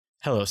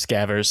Hello,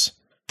 Scavers.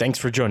 Thanks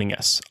for joining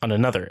us on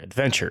another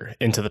adventure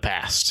into the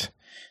past.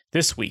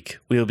 This week,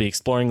 we will be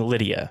exploring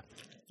Lydia,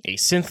 a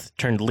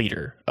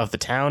synth-turned-leader of the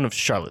town of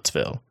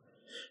Charlottesville.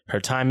 Her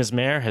time as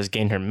mayor has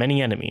gained her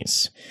many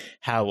enemies.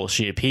 How will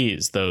she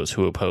appease those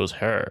who oppose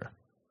her?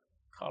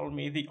 Call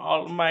me the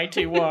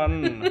Almighty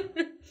One.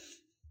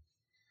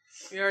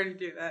 We already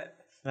do that.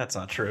 That's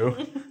not true.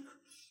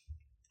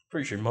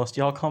 Pretty sure most of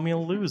y'all call me a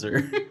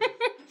loser.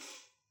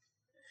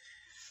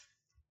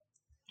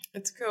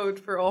 It's code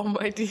for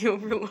Almighty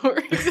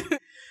Overlord.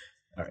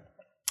 All right.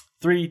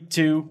 3,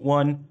 2,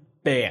 1,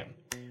 bam.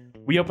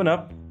 We open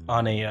up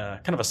on a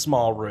kind of a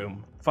small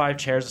room. 5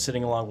 chairs are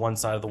sitting along one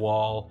side of the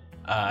wall.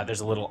 There's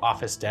a little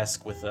office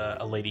desk with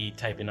a lady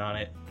typing on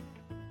it.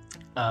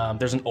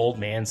 There's an old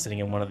man sitting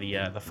in one of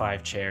the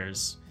 5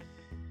 chairs.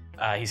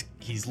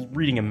 He's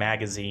reading a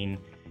magazine,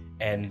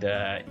 and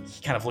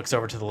he kind of looks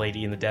over to the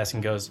lady in the desk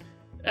and goes,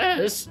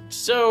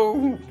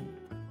 "So,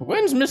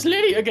 when's Miss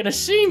Lydia gonna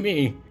see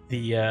me?"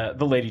 The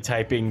lady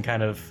typing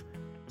kind of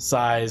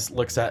sighs,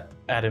 looks at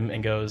him,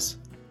 and goes,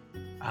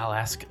 "I'll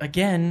ask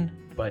again,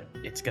 but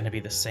it's gonna be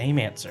the same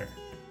answer."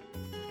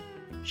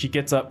 She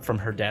gets up from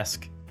her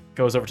desk,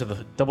 goes over to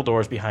the double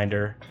doors behind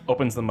her,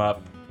 opens them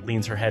up,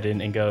 leans her head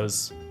in, and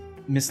goes,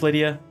 "Miss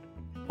Lydia,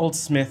 old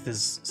Smith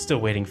is still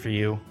waiting for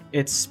you.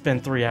 It's been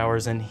 3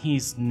 hours, and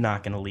he's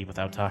not gonna leave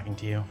without talking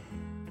to you.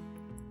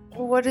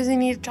 What does he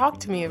need to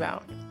talk to me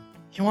about?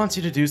 He wants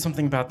you to do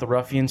something about the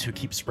ruffians who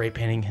keep spray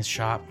painting his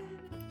shop.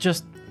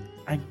 Just,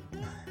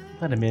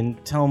 let him in.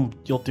 Tell him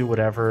you'll do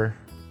whatever.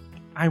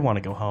 I want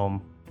to go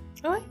home."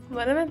 Okay,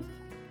 let him in.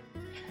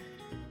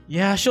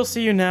 "Yeah, she'll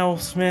see you now,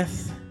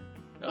 Smith."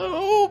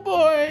 "Oh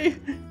boy."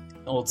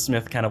 Old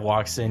Smith kind of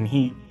walks in.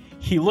 He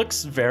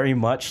looks very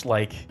much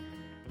like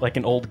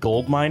an old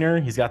gold miner.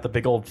 He's got the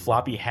big old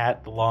floppy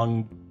hat, the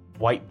long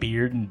white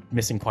beard, and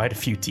missing quite a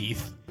few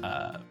teeth.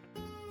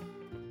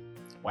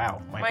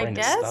 Wow, my brain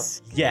is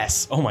desk? stuck.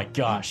 Yes. Oh my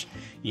gosh.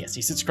 Yes,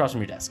 he sits across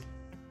from your desk.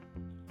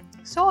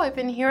 So I've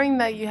been hearing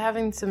that you're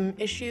having some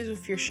issues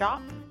with your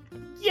shop.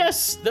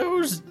 "Yes,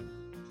 those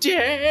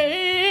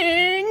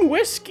dang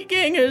whiskey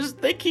gangers,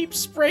 they keep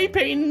spray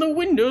painting the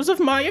windows of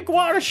my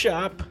iguana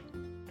shop.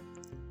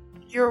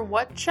 Your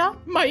what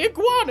shop? My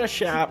iguana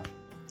shop.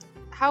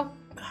 How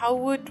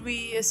would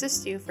we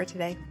assist you for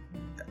today?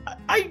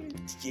 I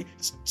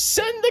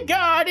send the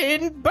guard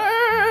in,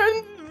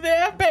 burn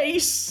their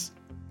base.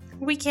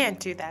 We can't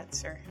do that,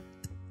 sir.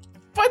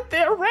 But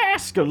they're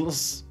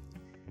rascals."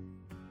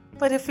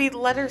 But if we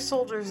let our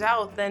soldiers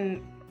out,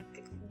 then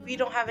we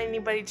don't have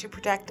anybody to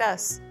protect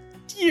us.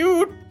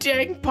 "You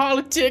dang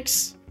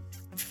politics.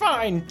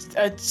 Fine,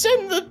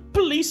 send the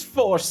police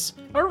force.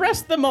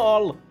 Arrest them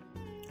all."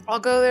 I'll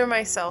go there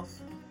myself.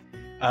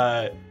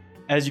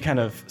 As you kind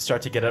of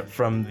start to get up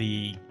from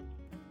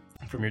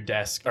your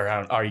desk, or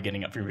are you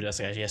getting up from your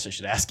desk? Yes, I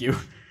should ask you.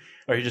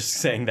 Or are you just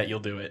saying that you'll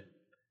do it?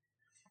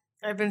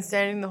 I've been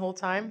standing the whole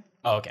time,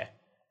 Oh, okay.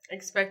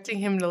 expecting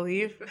him to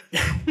leave.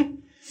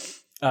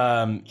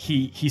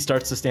 He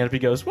starts to stand up. He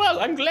goes,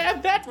 "Well, I'm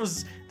glad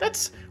that's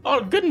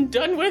all good and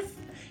done with."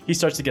 He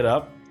starts to get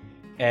up,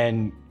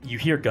 and you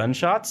hear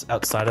gunshots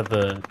outside of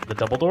the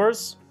double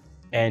doors,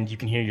 and you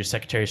can hear your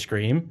secretary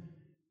scream.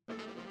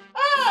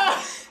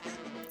 "Ah!"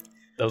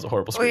 That was a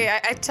horrible scream.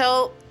 Wait, I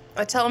tell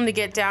him to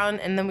get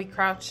down, and then we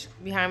crouch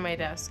behind my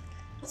desk.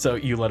 So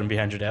you let him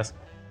behind your desk.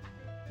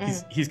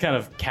 He's kind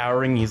of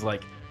cowering. He's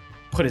like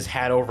put his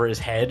hat over his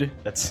head.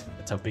 That's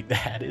how big the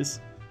hat is.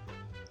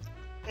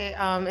 Okay,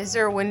 is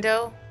there a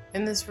window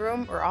in this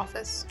room or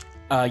office?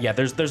 Yeah,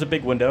 there's a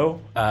big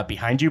window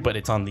behind you, but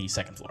it's on the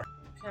second floor.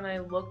 Can I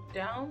look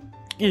down?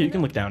 Yeah, you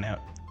can look down out.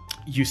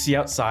 You see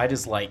outside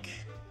is like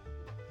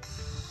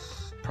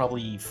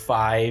probably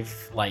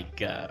 5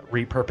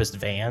 repurposed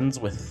vans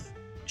with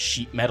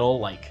sheet metal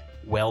like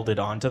welded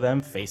onto them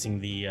facing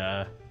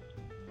the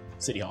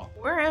city hall.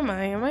 Where am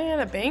I? Am I at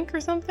a bank or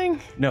something?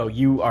 No,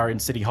 you are in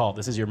City Hall.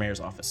 This is your mayor's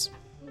office.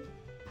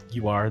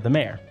 You are the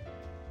mayor.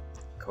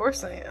 Of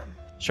course I am.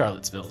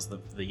 Charlottesville is the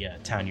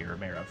town you're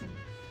mayor of.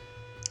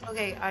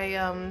 Okay,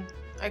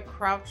 I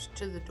crouch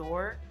to the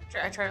door.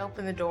 I try to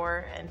open the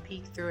door and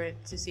peek through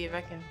it to see if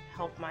I can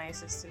help my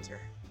assistants or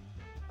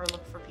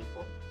look for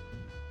people.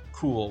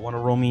 Cool. Want to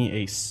roll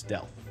me a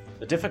stealth?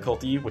 The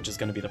difficulty, which is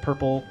going to be the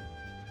purple,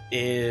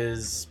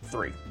 is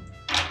 3.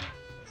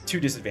 2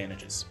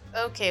 disadvantages.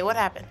 Okay, what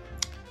happened?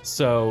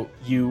 So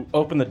you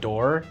open the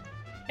door,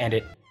 and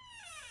it...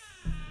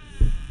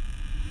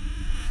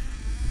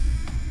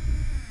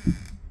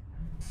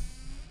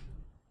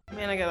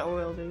 Man, I gotta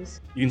oil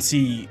these. You can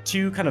see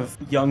 2 kind of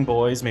young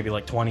boys, maybe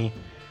like 20,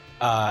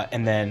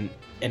 and then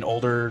an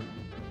older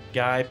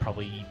guy,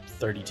 probably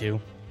 32,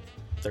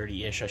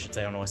 30-ish, I should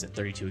say. I don't know why I said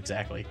 32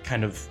 exactly.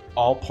 Kind of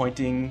all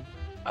pointing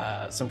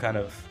some kind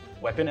of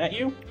weapon at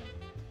you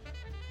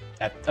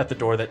at the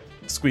door that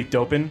squeaked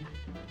open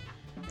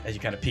as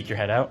you kind of peek your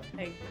head out.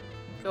 I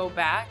go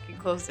back and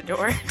close the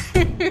door.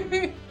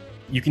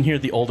 You can hear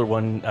the older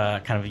one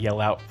kind of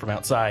yell out from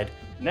outside,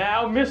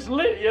 "Now, Miss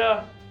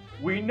Lydia,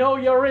 We know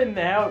you're in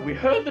there. We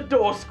heard the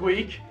door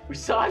squeak. We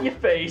saw your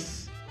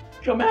face.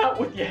 Come out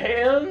with your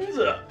hands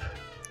up.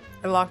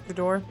 I lock the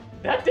door.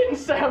 That didn't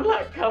sound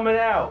like coming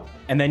out.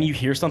 And then you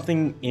hear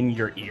something in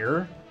your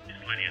ear. Miss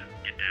Lydia,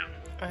 get down.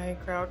 I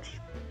crouch.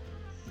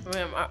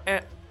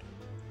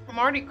 I'm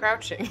already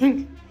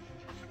crouching.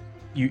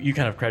 You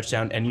kind of crouch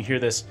down and you hear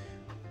this,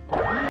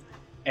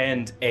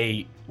 and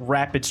a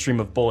rapid stream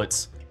of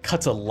bullets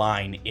cuts a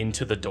line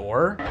into the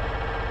door.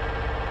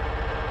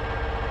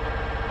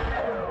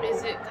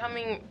 Is it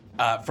coming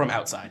From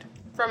outside.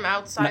 from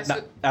outside?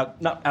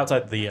 Not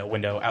outside the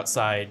window,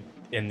 outside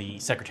in the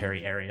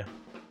secretary area.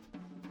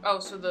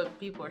 So the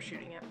people are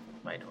shooting at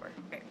my door.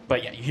 Okay.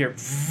 But yeah, you hear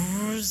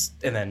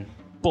and then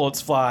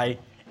bullets fly,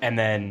 and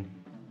then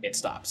it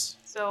stops.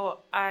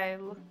 So I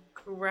look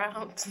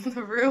around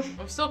the room.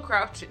 I'm still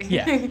crouching.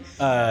 Yeah.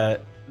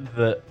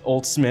 The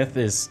old Smith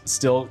is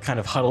still kind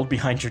of huddled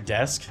behind your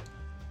desk.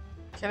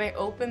 Can I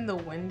open the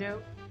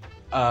window?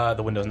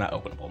 The window's not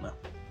openable now.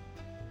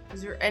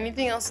 Is there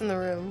anything else in the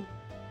room?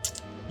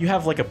 You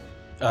have like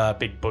a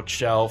big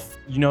bookshelf.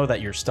 You know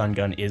that your stun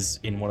gun is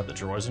in one of the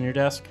drawers in your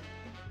desk.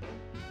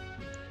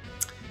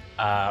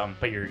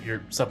 But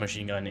your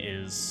submachine gun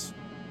is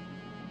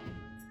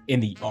in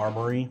the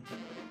armory.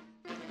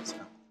 So.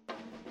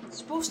 It's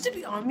supposed to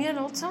be on me at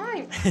all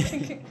times.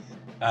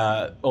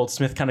 Old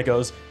Smith kind of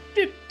goes,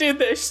 Did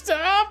they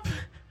stop?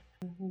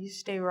 You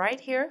stay right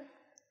here.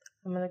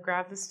 I'm gonna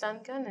grab the stun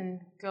gun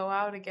and go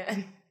out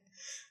again.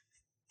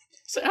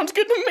 Sounds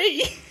good to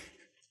me.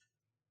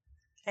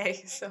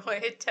 Okay, so I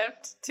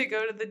attempt to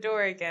go to the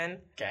door again.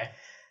 Okay.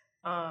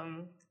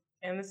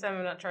 And this time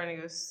I'm not trying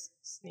to go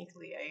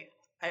sneakily.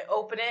 I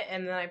open it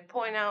and then I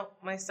point out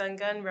my stun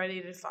gun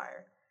ready to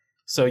fire.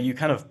 So you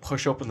kind of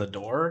push open the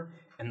door,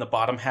 and the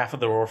bottom half of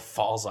the door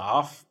falls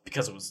off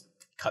because it was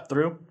cut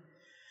through.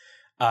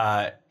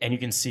 And you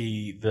can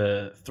see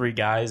the three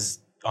guys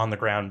on the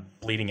ground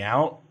bleeding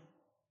out,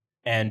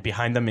 and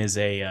behind them is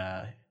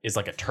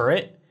like a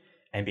turret,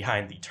 and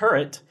behind the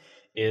turret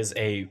is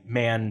a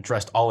man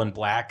dressed all in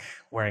black,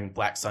 wearing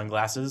black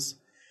sunglasses,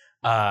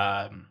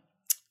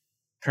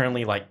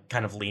 currently like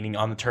kind of leaning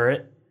on the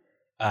turret.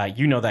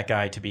 You know that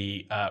guy to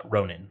be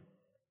Ronan.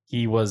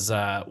 He was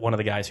one of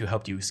the guys who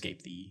helped you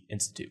escape the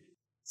Institute.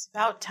 It's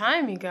about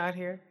time you got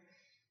here.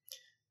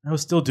 I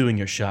was still doing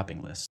your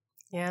shopping list.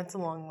 Yeah, it's a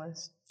long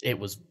list. It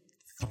was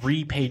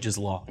 3 pages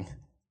long,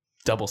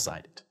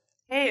 double-sided.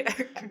 Hey.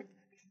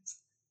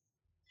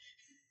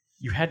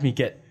 You had me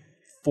get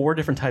 4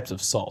 different types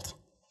of salt.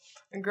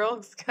 A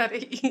girl's gotta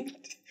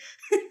eat.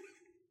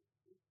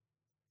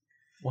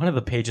 One of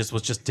the pages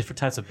was just different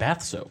types of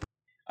bath soap.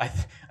 I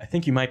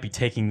think you might be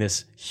taking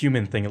this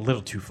human thing a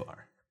little too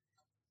far.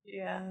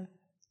 Yeah.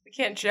 We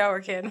can't shower,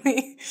 can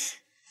we?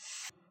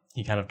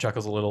 He kind of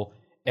chuckles a little,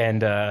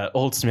 and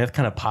Old Smith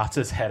kind of pops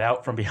his head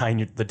out from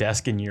behind the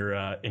desk in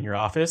your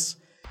office,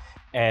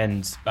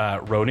 and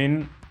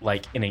Ronan,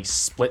 like in a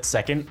split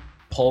second,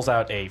 pulls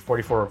out a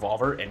 .44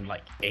 revolver and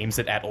like aims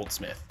it at Old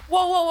Smith.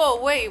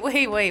 Whoa,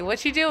 wait,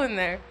 what you doing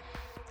there?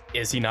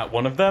 Is he not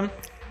one of them?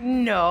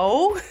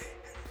 No.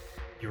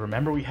 You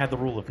remember we had the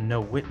rule of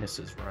no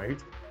witnesses,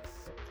 right?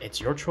 It's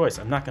your choice.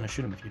 I'm not going to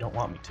shoot him if you don't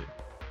want me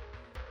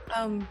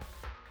to.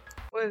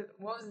 What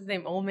was his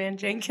name? Old Man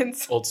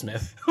Jenkins? Old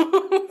Smith.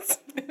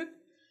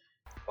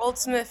 Old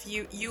Smith,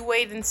 you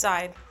wait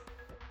inside.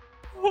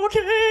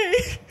 Okay.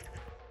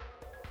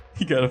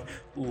 He kind of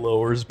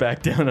lowers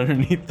back down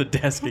underneath the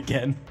desk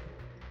again.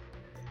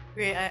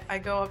 Wait, I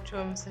go up to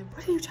him and say,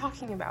 what are you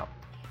talking about?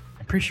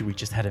 I'm pretty sure we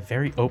just had a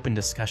very open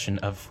discussion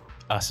of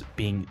us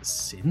being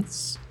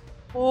synths.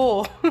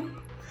 Oh.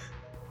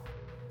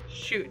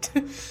 Shoot.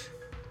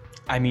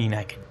 I mean,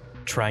 I could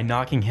try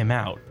knocking him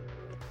out,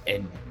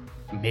 and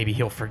maybe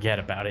he'll forget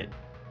about it.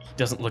 He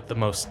doesn't look the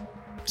most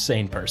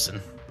sane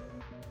person.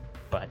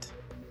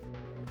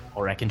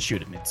 Or I can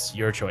shoot him. It's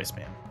your choice,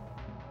 man.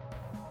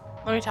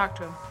 Let me talk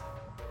to him.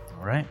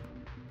 All right.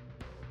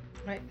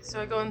 Right,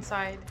 so I go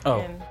inside.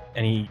 Oh,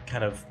 and he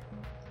kind of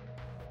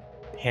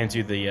hands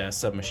you the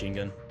submachine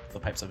gun, the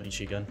pipe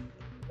submachine gun.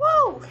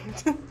 Whoa!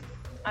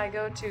 I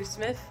go to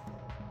Smith.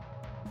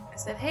 I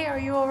said, hey, are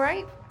you all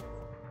right?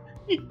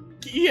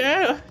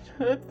 Yeah,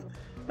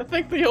 I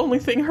think the only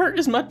thing hurt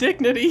is my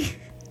dignity.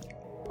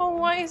 Oh,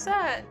 why is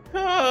that?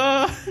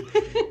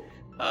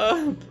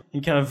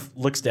 He kind of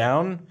looks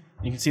down.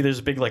 You can see there's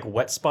a big like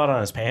wet spot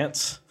on his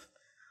pants.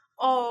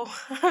 Oh,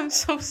 I'm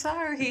so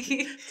sorry.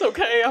 It's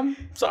okay. I'm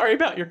sorry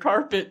about your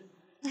carpet.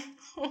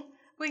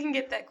 We can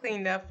get that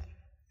cleaned up.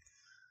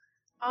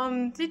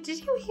 Did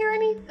you hear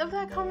any of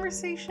that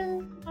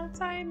conversation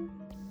outside?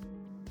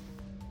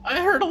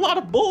 I heard a lot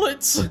of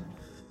bullets.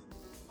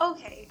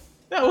 Okay.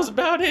 That was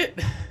about it.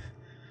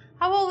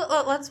 How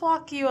about let's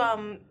walk you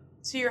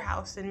to your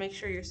house and make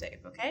sure you're safe,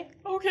 okay?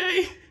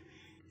 Okay.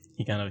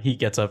 He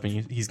gets up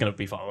and he's gonna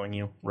be following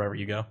you wherever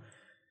you go.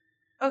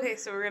 Okay,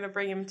 so we're gonna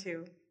bring him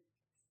to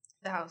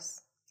the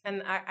house,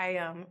 and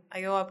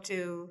I go up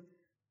to,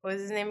 what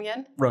is his name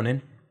again?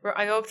 Ronan.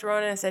 I go up to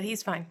Ronan and said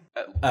he's fine.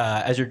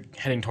 As you're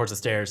heading towards the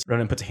stairs,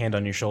 Ronan puts a hand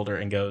on your shoulder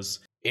and goes,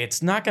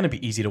 It's not going to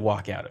be easy to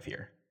walk out of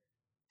here.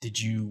 Did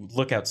you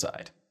look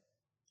outside?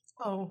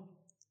 Oh,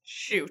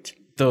 shoot.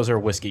 Those are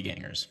whiskey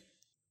gangers.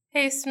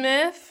 Hey,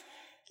 Smith.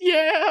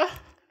 Yeah.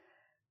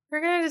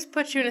 We're gonna just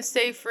put you in a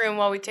safe room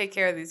while we take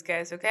care of these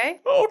guys,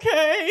 okay?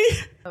 Okay.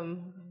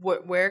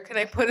 Where can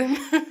I put him?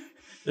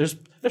 There's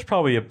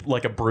probably a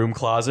broom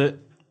closet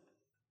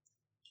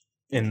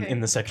in Okay.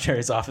 in the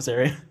secretary's office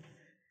area.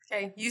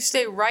 Okay, you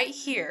stay right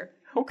here.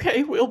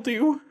 Okay, will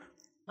do.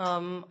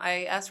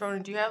 I asked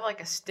Ronan, do you have like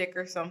a stick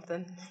or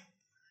something?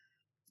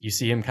 You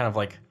see him kind of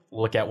like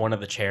look at one of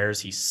the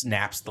chairs. He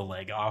snaps the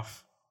leg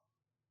off.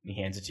 And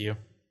he hands it to you.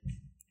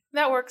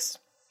 That works.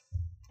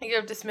 I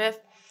give it to Smith.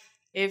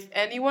 If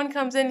anyone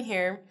comes in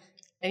here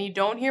and you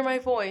don't hear my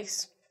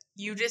voice,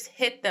 you just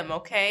hit them,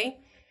 okay?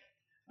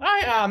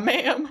 Aye,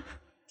 ma'am.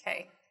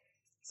 Okay.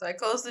 So I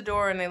close the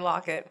door and I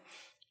lock it.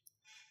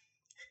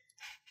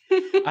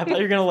 I thought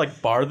you were gonna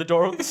like bar the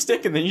door with the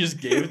stick, and then you just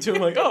gave it to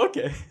him. Like, oh,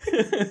 okay.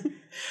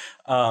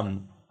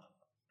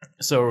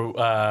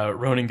 So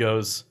Ronan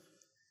goes,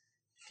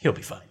 he'll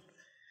be fine.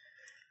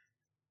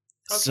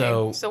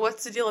 Okay. So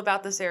what's the deal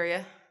about this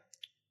area?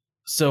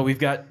 So we've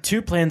got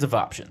two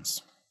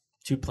options,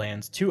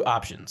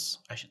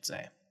 I should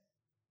say.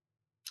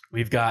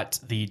 We've got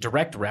the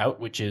direct route,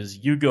 which is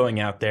you going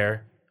out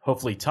there,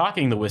 hopefully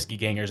talking the whiskey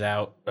gangers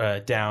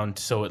down,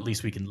 so at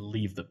least we can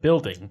leave the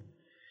building.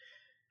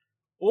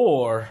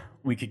 Or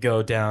we could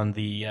go down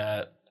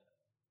the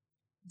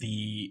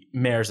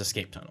mayor's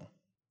escape tunnel.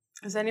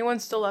 Is anyone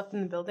still left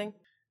in the building?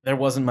 There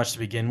wasn't much to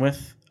begin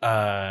with.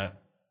 I've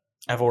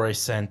already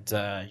sent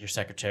your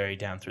secretary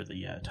down through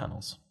the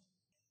tunnels.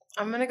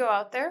 I'm gonna go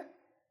out there,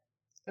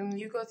 and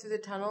you go through the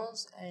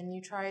tunnels, and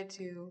you try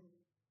to...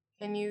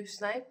 Can you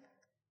snipe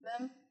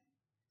them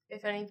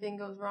if anything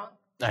goes wrong?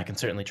 I can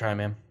certainly try,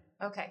 ma'am.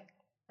 Okay,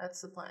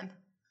 that's the plan.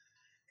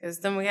 Because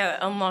then we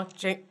gotta unlock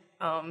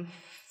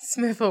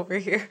Smith over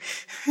here.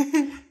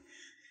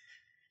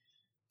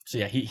 So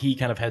yeah, he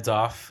kind of heads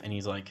off, and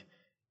he's like,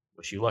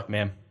 wish you luck,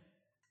 ma'am.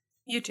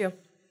 You too.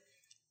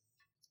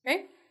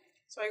 Okay,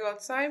 so I go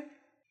outside.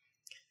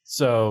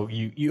 So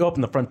you open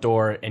the front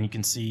door, and you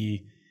can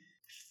see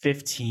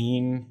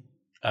 15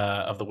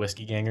 of the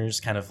whiskey gangers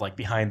kind of like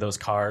behind those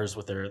cars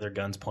with their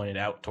guns pointed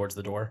out towards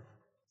the door.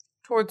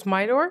 Towards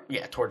my door?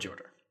 Yeah, towards your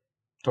door.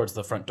 Towards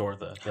the front door of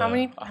the How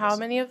office.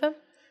 many of them?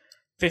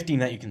 15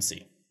 that you can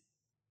see.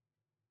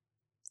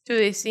 Do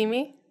they see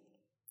me?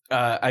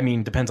 I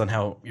mean, depends on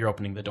how you're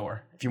opening the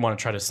door. If you want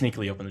to try to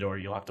sneakily open the door,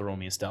 you'll have to roll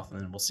me a stealth, and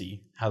then we'll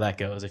see how that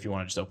goes. If you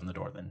want to just open the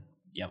door, then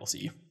yeah, we'll see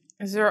you.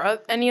 Is there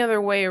any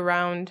other way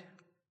around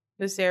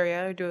this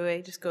area, or do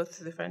I just go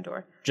through the front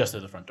door? Just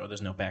through the front door.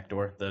 There's no back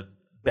door. The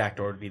back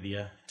door would be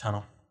the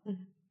tunnel.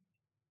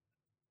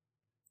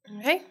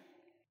 Okay.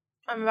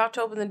 I'm about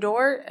to open the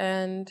door,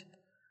 and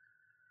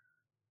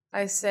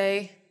I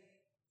say,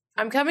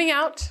 I'm coming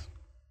out.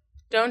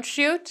 Don't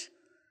shoot.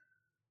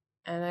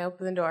 And I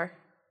open the door.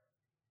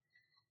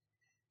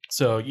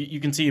 So you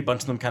can see a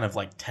bunch of them kind of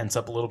like tense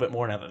up a little bit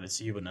more now that they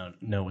see you, but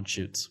no one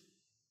shoots.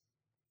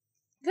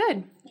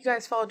 Good. You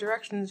guys follow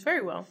directions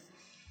very well.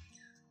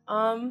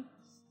 Why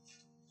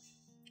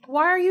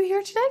are you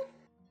here today?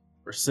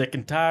 We're sick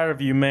and tired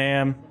of you,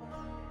 ma'am.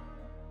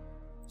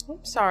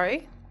 I'm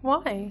sorry.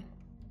 Why?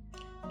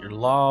 Your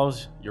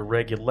laws, your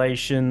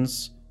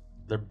regulations,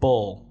 they're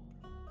bull.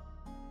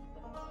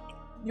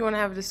 You want to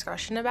have a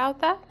discussion about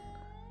that?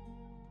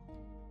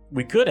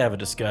 We could have a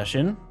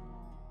discussion,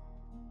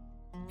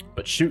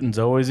 but shooting's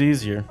always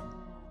easier.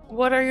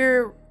 What are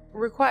your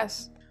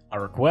requests?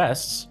 Our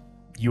requests,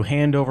 you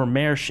hand over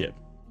mayorship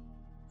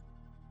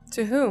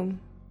To whom?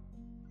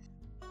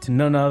 to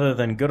none other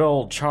than good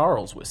old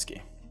Charles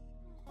Whiskey.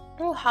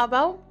 Well, how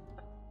about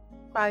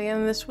by the end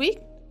of this week,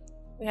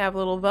 we have a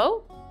little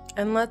vote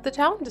and let the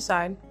town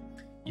decide.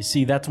 You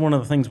see, that's one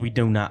of the things we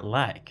do not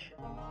like.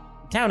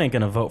 The town ain't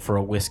gonna vote for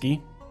a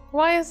whiskey.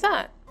 Why is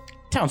that?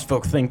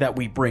 Townsfolk think that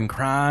we bring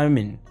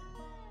crime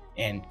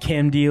and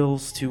chem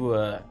deals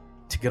to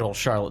good old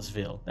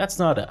Charlottesville. That's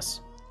not us,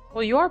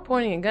 Well, you are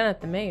pointing a gun at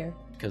the mayor.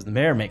 because the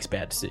mayor makes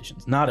bad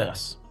decisions, not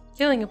us.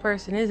 Killing a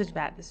person is a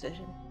bad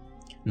decision.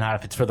 Not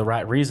if it's for the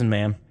right reason,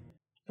 ma'am.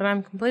 But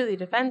I'm completely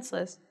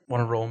defenseless.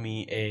 Want to roll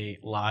me a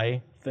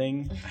lie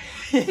thing?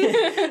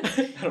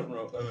 I don't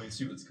know. I don't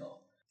see what it's called.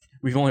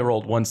 We've only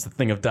rolled once the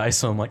thing of dice,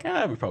 so I'm like,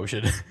 we probably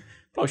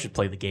should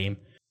play the game.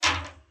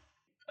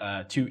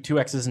 Two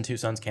X's and 2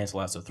 suns cancel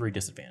out, so 3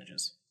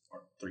 disadvantages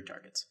or 3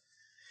 targets.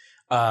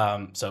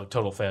 So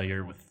total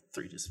failure with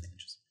 3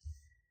 disadvantages.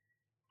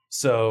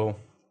 So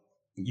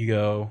you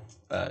go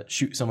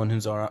shoot someone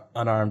who's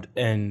unarmed,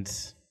 and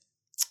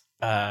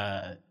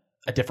a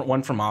different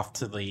one from off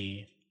to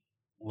the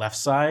left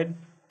side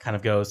kind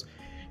of goes,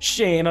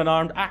 "She ain't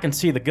unarmed. I can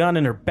see the gun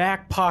in her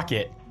back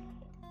pocket."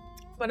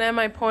 But am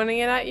I pointing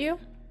it at you?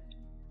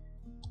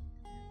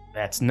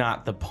 That's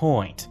not the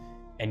point.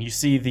 And you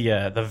see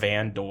the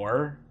van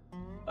door,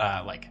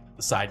 like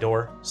the side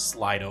door,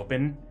 slide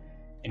open,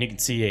 and you can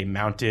see a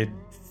mounted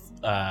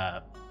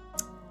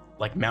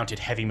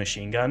heavy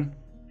machine gun.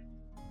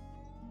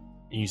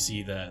 And you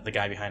see the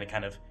guy behind it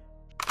kind of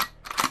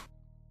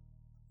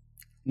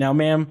Now,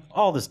 ma'am,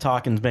 all this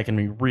talking's making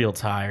me real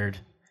tired,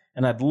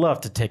 and I'd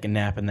love to take a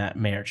nap in that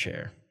mayor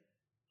chair.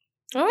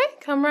 Okay,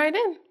 come right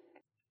in.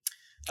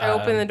 I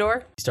open the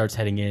door. He starts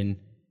heading in,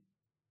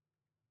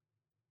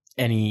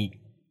 and he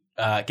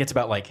gets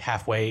about like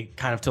halfway,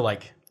 kind of to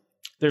like,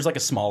 there's like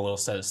a small little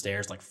set of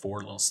stairs, like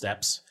 4 little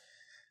steps.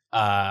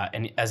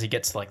 And as he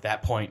gets to like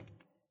that point,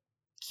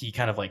 he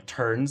kind of like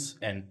turns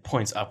and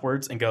points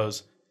upwards and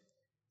goes,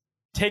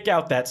 "Take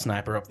out that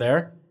sniper up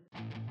there."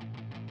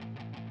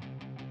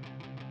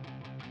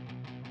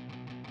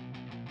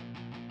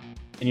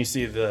 And you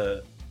see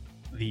the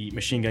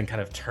machine gun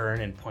kind of turn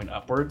and point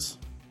upwards.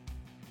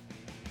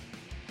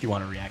 If you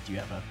want to react, you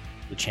have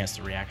the chance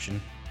to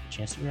reaction.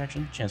 Chance for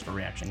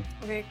reaction.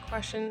 Okay,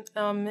 question.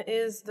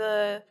 Is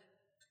the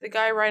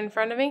guy right in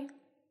front of me?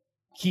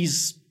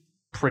 He's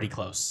pretty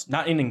close.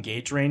 Not in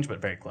engage range,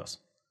 but very close.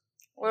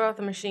 What about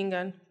the machine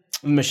gun?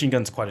 The machine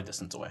gun's quite a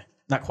distance away.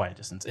 Not quite a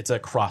distance. It's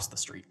across the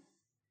street.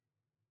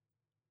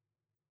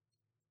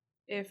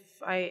 Could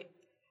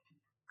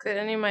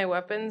any of my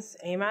weapons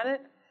aim at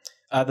it?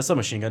 The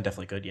submachine gun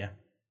definitely could, yeah.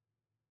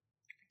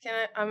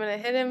 I'm gonna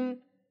hit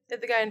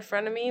the guy in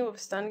front of me with a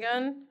stun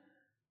gun,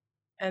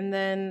 and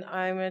then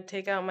I'm gonna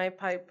take out my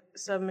pipe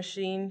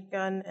submachine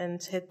gun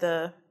and hit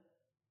the.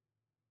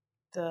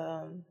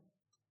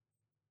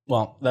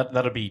 Well,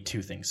 that'll be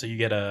 2 things. So you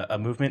get a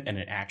movement and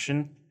an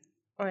action.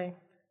 Okay.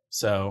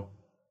 So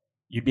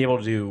you'd be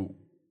able to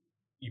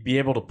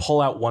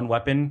pull out one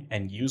weapon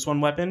and use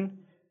one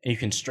weapon, and you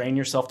can strain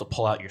yourself to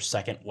pull out your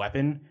second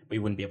weapon, but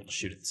you wouldn't be able to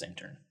shoot at the same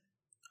turn.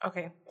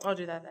 Okay, I'll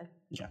do that then.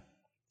 Yeah.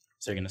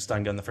 So you're gonna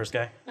stun gun the first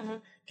guy? Mm-hmm.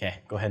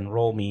 Okay, go ahead and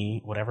roll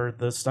me whatever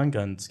the stun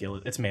gun skill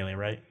is. It's melee,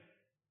 right?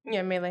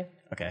 Yeah, melee.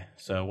 Okay,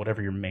 so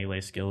whatever your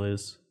melee skill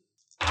is.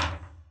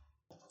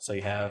 So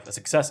you have a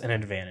success and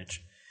an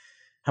advantage.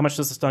 How much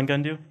does the stun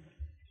gun do?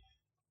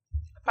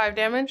 5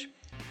 damage.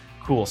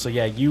 Cool. So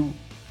yeah, the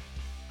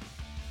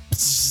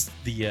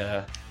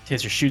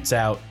taser shoots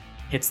out,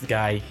 hits the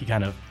guy. He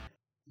kind of,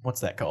 what's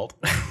that called?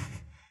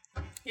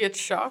 He gets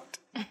shocked.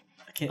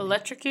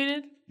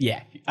 Electrocuted.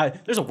 Yeah,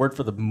 there's a word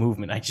for the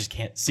movement. I just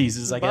can't.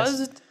 Seizes, I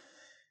Buzzed.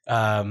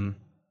 guess.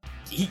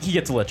 He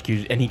gets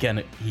electrocuted, and he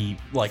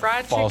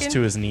Fried falls chicken?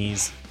 to his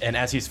knees. And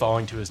as he's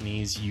falling to his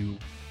knees, you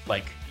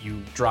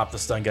drop the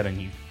stun gun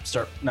and you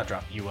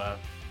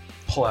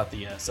pull out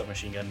the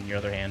submachine gun in your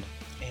other hand.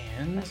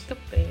 And Like a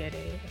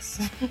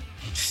badass.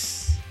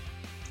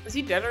 Is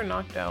he dead or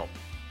knocked out?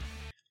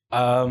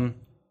 I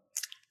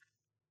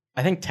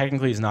think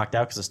technically he's knocked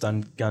out because the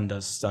stun gun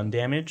does stun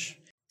damage.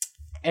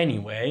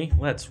 Anyway,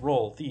 let's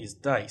roll these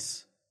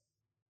dice.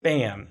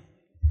 Bam.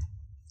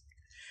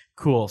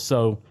 Cool.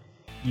 So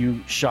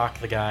you shock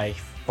the guy,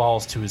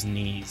 falls to his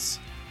knees,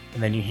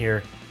 and then you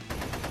hear.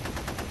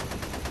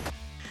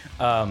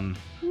 No.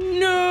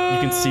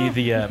 You can see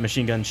the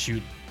machine gun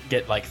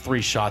get like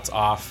 3 shots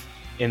off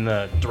in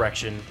the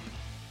direction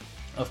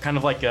of kind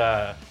of like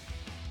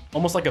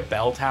almost like a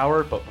bell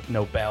tower, but with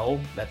no bell.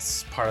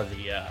 That's part of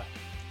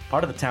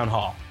the town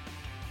hall.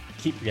 I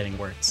keep forgetting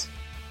words.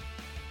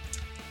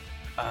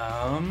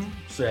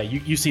 So yeah,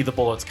 you see the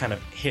bullets kind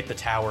of hit the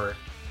tower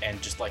and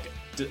just like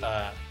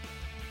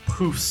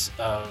poofs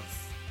of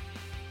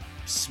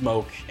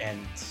smoke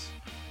and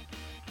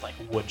like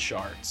wood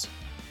shards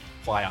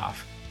fly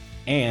off.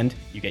 And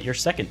you get your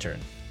second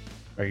turn,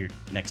 or your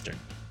next turn.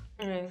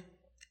 Okay.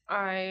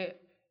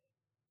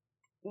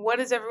 What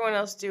is everyone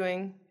else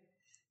doing?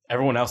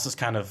 Everyone else is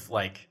kind of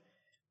like,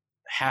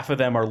 half of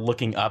them are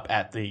looking up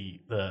at the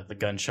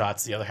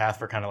gunshots. The other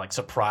half are kind of like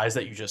surprised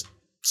that you just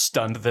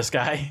stunned this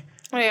guy.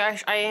 Okay,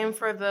 I aim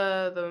for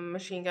the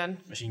machine gun.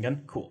 Machine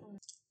gun? Cool.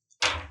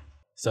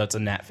 So it's a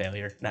nat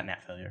failure. Not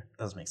nat failure.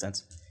 Doesn't make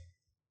sense.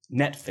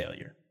 Net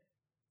failure.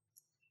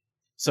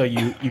 So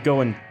you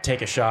go and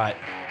take a shot.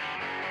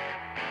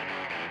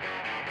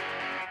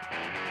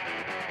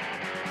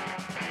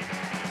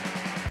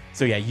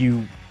 So yeah,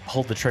 you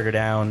hold the trigger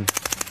down,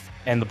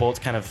 and the bullets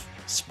kind of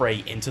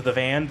spray into the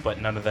van, but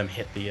none of them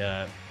hit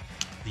the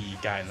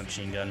guy in the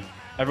machine gun.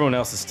 Everyone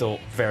else is still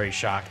very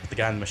shocked, but the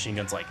guy in the machine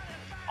gun's like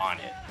on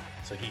it.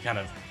 So he kind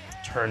of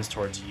turns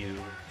towards you.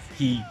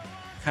 He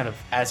kind of,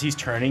 as he's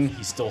turning,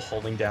 he's still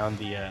holding down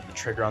the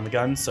trigger on the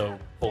gun, so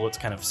bullets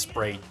kind of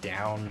spray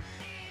down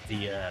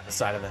the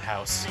side of the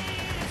house.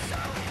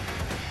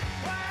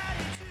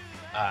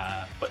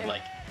 But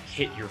like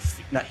hit your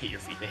feet, not hit your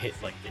feet, they hit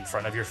like in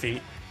front of your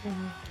feet.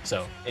 Mm-hmm.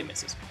 So it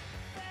misses.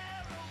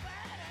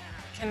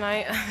 Can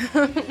I?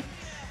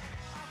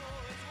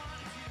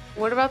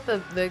 What about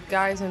the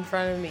guys in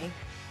front of me?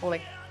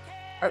 Like,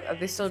 are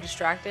they still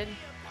distracted?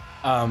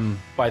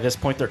 By this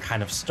point, they're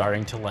kind of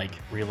starting to like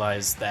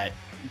realize that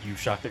you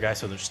shot the guy,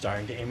 so they're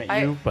starting to aim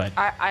at you. But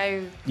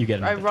you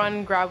get. I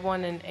run, grab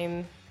one, and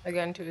aim a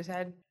gun to his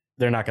head.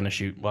 They're not going to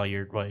shoot while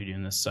you're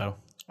doing this. So.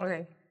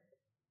 Okay.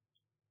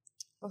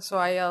 So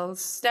I yell,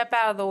 "Step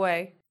out of the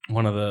way!"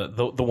 One of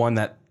the one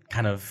that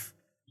kind of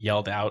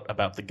yelled out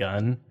about the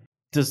gun.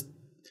 Does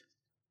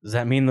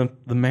that mean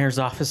the mayor's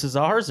office is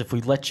ours if we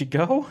let you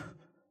go?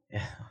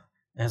 Yeah.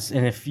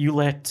 And if you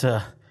let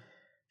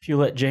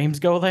James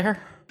go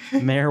there?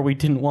 Mayor, we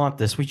didn't want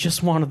this. We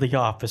just wanted the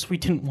office. We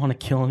didn't want to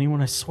kill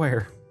anyone, I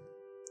swear.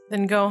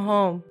 Then go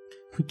home.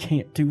 We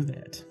can't do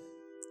that.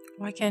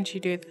 Why can't you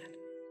do that?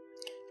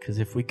 Because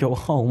if we go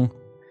home,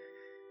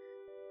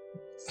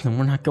 then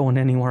we're not going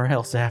anywhere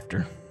else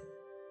after.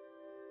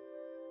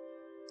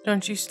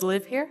 Don't you still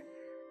live here?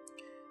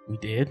 We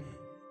did.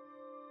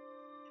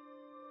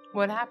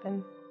 What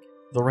happened?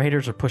 The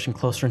raiders are pushing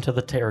closer into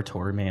the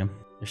territory, ma'am.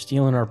 They're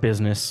stealing our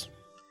business.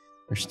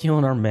 They're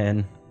stealing our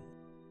men.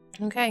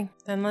 Okay,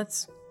 then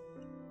let's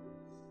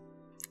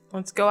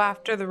go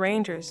after the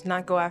Rangers,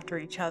 not go after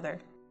each other.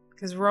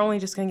 Because we're only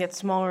just going to get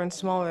smaller and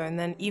smaller, and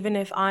then even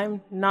if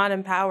I'm not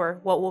in power,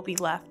 what will be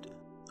left?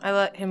 I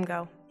let him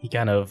go. He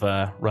kind of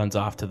runs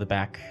off to the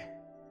back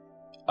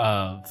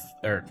of,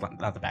 or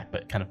not the back,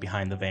 but kind of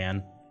behind the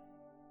van.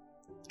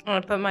 I'm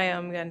going to put my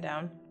gun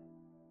down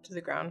to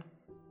the ground.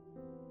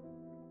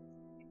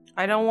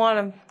 I don't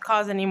want to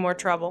cause any more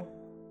trouble.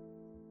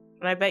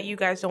 And I bet you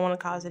guys don't want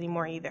to cause any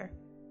more either.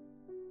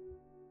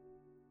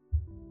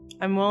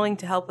 I'm willing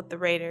to help with the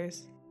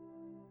raiders.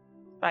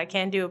 But I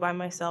can't do it by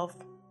myself.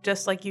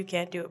 Just like you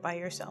can't do it by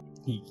yourself.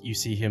 You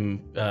see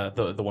him,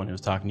 the one who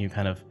was talking to you,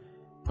 kind of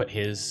put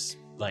his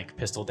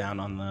pistol down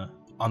on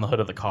the hood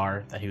of the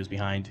car that he was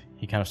behind.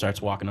 He kind of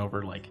starts walking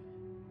over,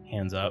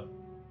 hands up,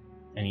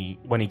 and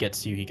when he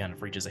gets to you, he kind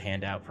of reaches a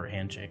hand out for a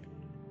handshake.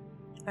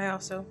 I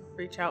also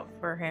reach out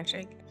for a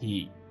handshake.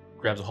 He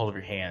grabs a hold of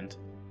your hand,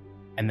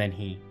 and then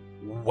he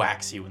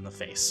whacks you in the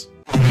face.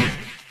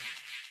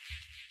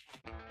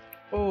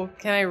 Oh,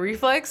 can I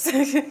reflex?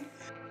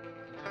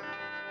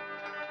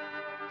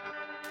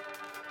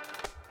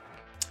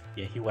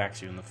 Yeah, he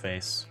whacks you in the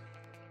face.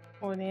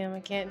 Oh damn, I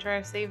can't try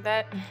to save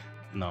that.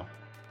 No.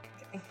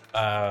 Okay.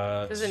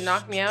 Does it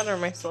knock me out or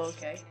am I still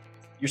okay?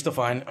 You're still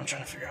fine. I'm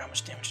trying to figure out how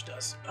much damage it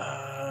does.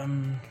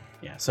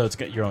 Yeah, so it's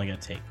good. You're only gonna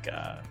take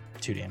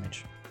 2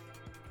 damage.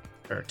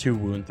 Or 2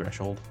 wound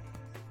threshold.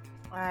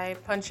 I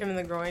punch him in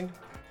the groin.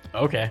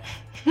 Okay.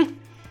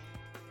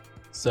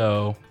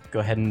 So go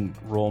ahead and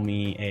roll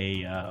me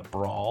a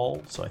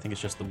brawl. So I think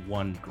it's just the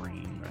 1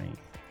 green, right?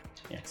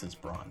 Yeah, because it's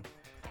brawn.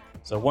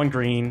 So 1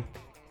 green,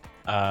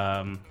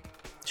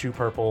 2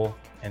 purple,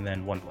 and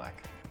then 1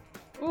 black.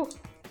 Ooh.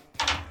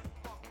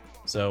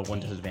 So 1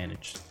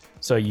 disadvantage.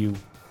 So you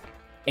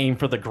aim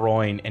for the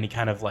groin, and he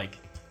kind of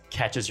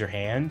catches your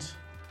hand,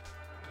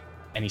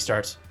 and he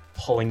starts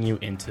pulling you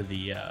into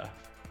the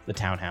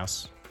town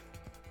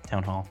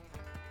hall.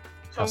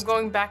 So I'm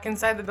going back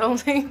inside the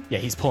building? Yeah,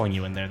 he's pulling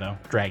you in there though,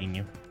 dragging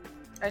you.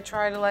 I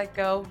try to let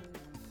go.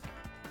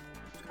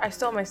 I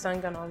still have my stun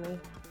gun on me.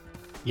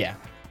 Yeah.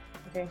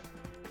 Okay.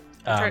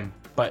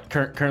 But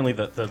currently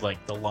the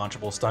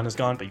launchable stun is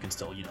gone, but you can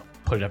still,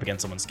 put it up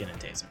against someone's skin and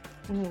tase him.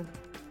 Mm-hmm.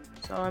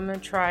 So I'm gonna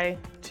try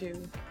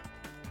to,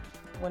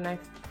 when I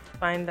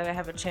find that I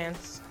have a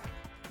chance,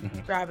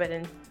 grab it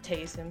and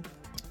tase him.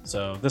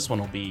 So this one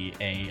will be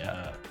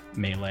a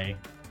melee.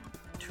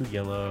 2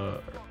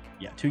 yellow,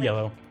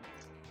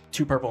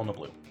 2 purple, and a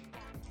blue.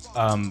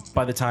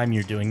 By the time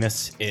you're doing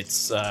this,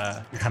 it's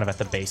you're kind of at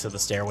the base of the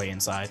stairway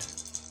inside.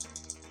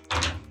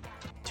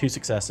 2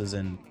 successes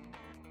and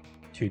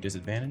 2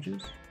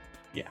 disadvantages.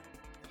 Yeah.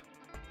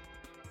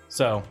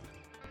 So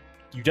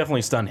you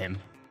definitely stun him,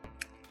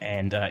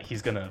 and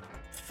he's gonna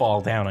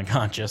fall down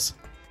unconscious.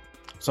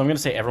 So I'm gonna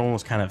say everyone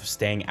was kind of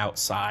staying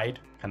outside,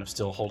 kind of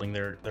still holding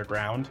their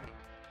ground,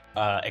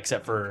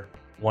 except for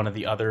one of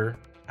the other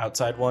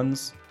outside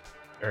ones,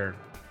 or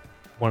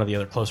one of the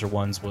other closer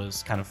ones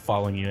was kind of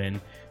following you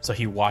in. So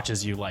he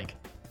watches you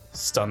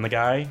stun the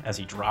guy as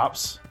he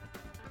drops.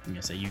 I'm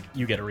gonna say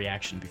you get a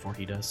reaction before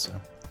he does. So.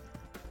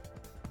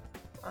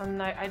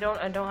 I don't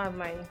have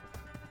my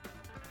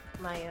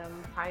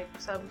pipe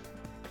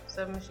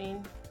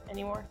submachine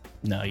anymore.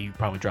 No, you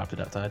probably dropped it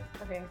outside.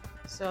 Okay,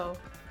 so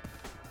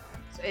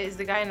is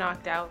the guy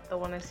knocked out? The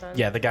one I stunned?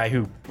 Yeah, the guy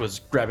who was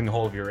grabbing a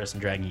hold of your wrist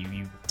and dragging you.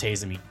 You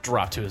tased him. He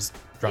dropped to his.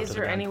 Is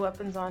there any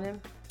weapons on him?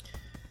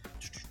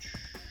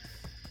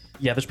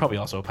 Yeah, there's probably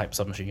also a pipe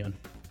submachine gun.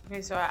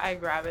 Okay, so I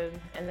grab him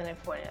and then I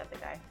point it at the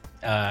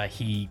guy.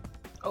 He.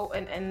 Oh,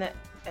 and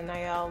I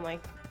yell, I'm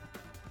like,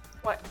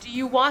 what? Do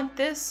you want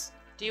this?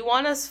 Do you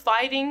want us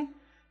fighting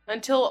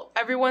until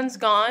everyone's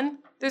gone?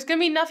 There's gonna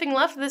be nothing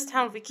left of this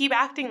town if we keep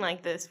acting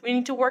like this. We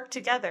need to work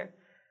together.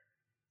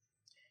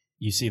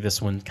 You see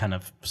this one kind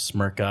of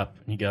smirk up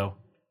and you go,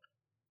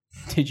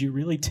 "Did you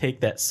really take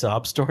that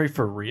sob story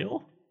for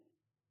real?"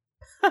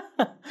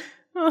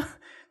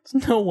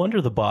 It's no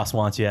wonder the boss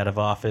wants you out of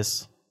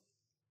office.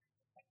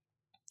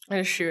 I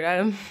just shoot at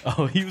him.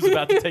 Oh, he was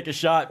about to take a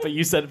shot, but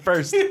you said it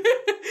first.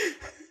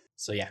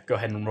 So yeah, go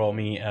ahead and roll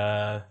me,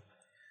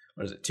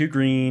 what is it, 2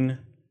 green.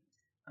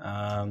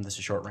 This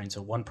is short range,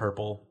 so 1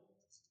 purple.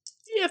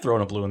 Yeah, throw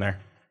in a blue in there.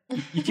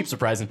 You keep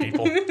surprising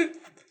people.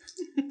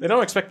 They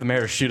don't expect the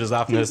mayor to shoot as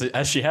often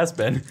as she has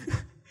been.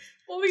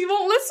 Well, he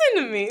won't listen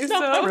to me, No,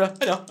 so...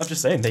 I know. I'm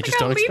just saying, they just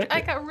don't expect it.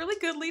 I got really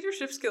good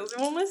leadership skills.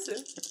 They won't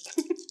listen.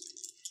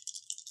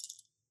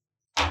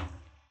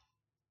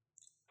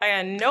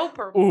 I got no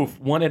purple. Oof,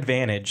 1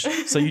 advantage.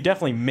 So you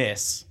definitely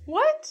miss.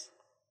 What?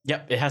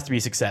 Yep, it has to be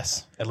a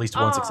success. At least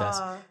one success.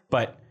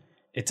 But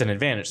it's an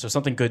advantage, so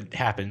something good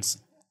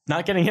happens.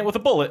 Not getting hit with a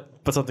bullet,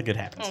 but something good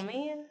happens. Oh,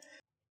 man.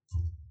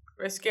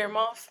 Or scare him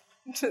off.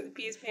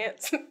 Pee his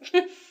pants.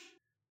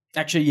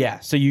 Actually, yeah.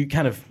 So you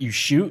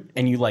shoot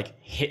and you like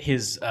hit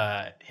his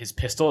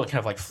pistol. It kind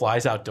of like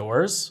flies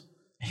outdoors.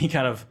 And he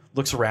kind of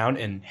looks around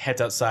and heads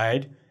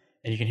outside,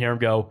 and you can hear him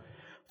go,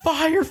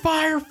 "Fire!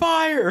 Fire!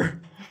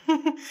 Fire!"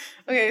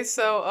 Okay,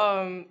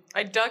 so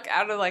I duck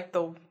out of like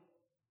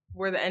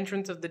where the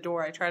entrance of the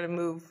door. I try to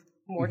move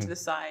more to the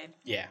side.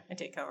 Yeah. And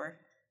take cover.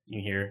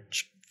 You hear.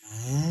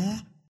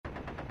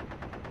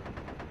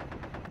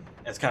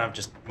 It's kind of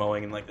just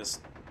mowing in like this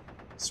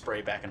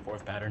spray back and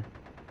forth pattern.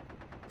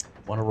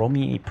 Want to roll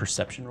me a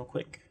perception real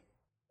quick?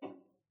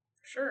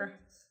 Sure.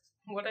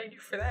 What do I do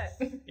for that?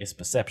 It's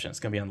perception. It's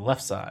going to be on the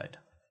left side.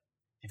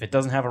 If it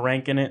doesn't have a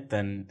rank in it,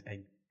 then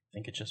I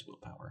think it's just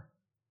willpower.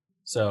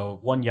 So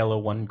 1 yellow,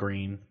 1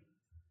 green,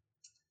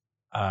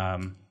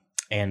 and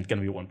going to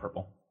be 1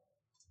 purple.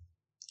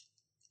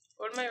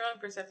 What am I rolling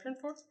perception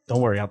for?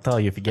 Don't worry, I'll tell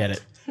you if you get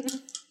it.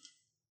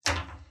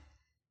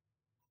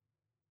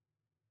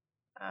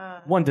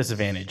 1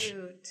 disadvantage.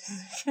 Shoot.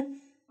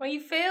 Well, you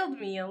failed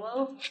me,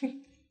 yellow.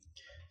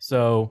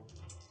 So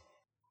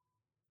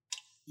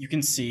you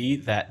can see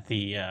that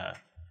the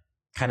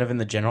kind of in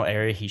the general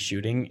area he's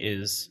shooting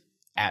is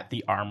at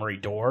the armory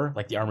door.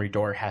 Like the armory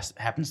door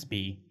happens to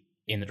be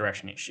in the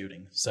direction he's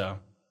shooting. So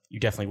you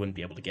definitely wouldn't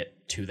be able to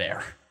get to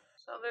there.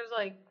 So there's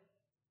like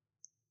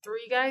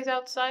 3 guys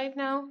outside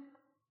now?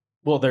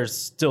 Well, there's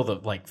still the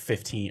like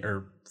 15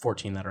 or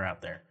 14 that are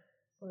out there.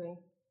 Okay.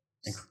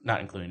 Not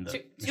including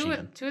the machine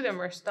gun. Two of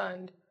them are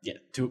stunned. Yeah,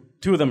 two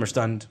of them are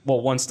stunned. Well,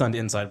 1 stunned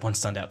inside, 1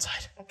 stunned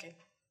outside. Okay.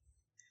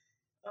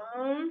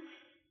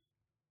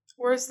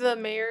 Where's the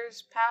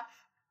mayor's path?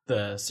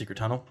 The secret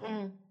tunnel.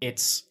 Mm.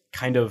 It's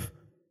kind of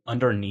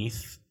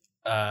underneath.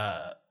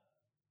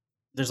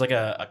 There's like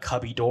a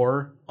cubby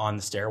door on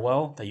the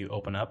stairwell that you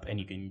open up and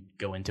you can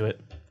go into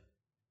it.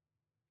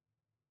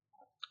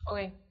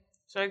 Okay,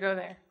 so I go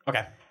there.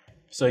 Okay,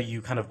 so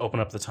you kind of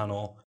open up the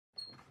tunnel,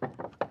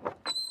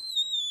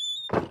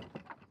 and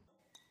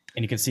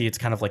you can see it's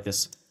kind of like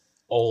this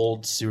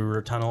old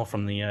sewer tunnel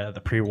from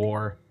the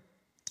pre-war.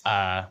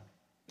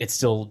 It's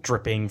still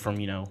dripping from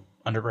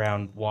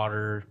underground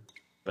water,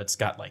 but it's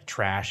got like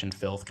trash and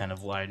filth kind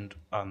of lined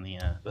on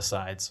the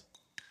sides.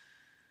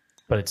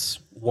 But it's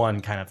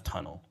one kind of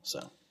tunnel, so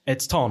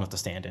it's tall enough to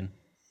stand in.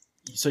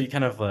 So you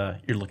kind of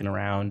you're looking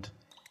around,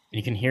 and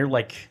you can hear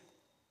like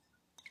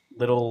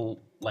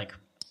little like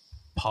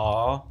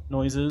paw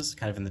noises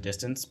kind of in the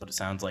distance, but it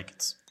sounds like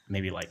it's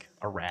maybe like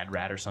a rad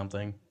rat or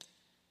something.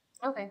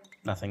 Okay.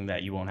 Nothing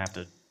that you won't have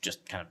to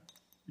just kind of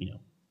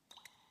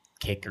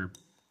kick or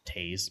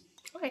tase.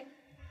 Okay.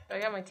 I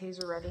got my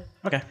taser ready.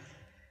 Okay.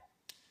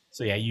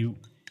 So yeah, you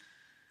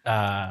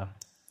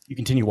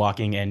continue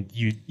walking, and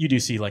you do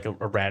see like a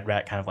rad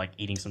rat kind of like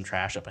eating some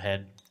trash up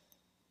ahead.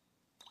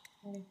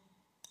 Okay.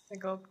 I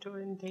go up to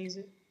it and tase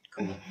it.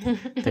 Cool.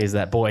 Tase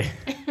that boy.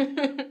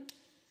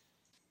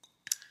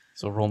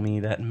 So roll me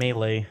that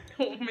melee.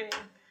 Oh man.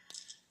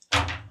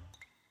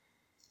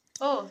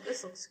 Oh,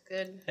 this looks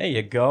good. There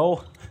you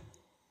go.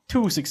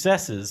 2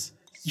 successes.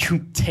 You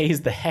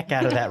tase the heck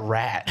out of that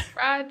rat.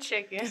 Fried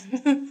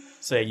chicken.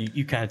 So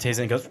you kind of tase it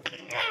and it goes.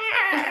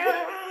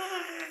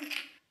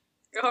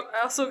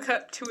 I also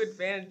got 2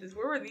 advantages.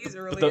 Where were these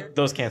earlier?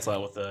 Those cancel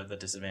out with the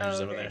disadvantages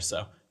over there,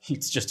 so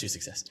it's just 2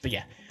 successes. But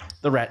yeah,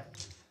 the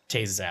rat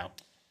tases out.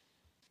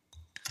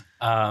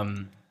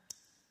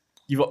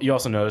 You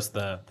also notice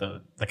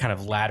the kind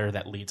of ladder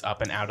that leads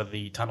up and out of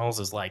the tunnels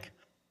is like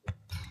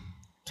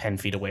 10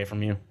 feet away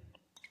from you.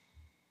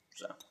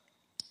 So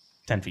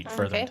 10 feet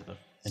further into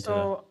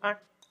so I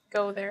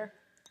go there.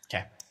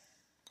 Okay.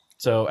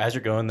 So as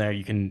you're going there,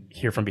 you can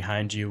hear from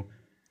behind you,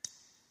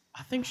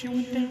 I think she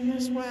went down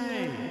this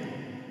way.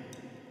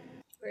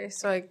 Okay,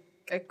 so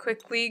I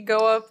quickly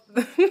go up.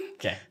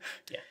 Okay.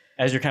 Yeah.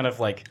 As you're kind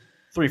of like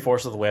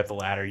 3/4 of the way up the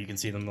ladder, you can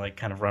see them like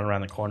kind of run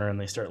around the corner, and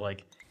they start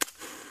like,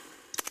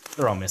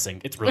 they're all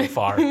missing. It's really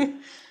far.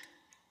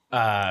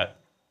 And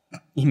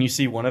you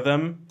see one of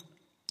them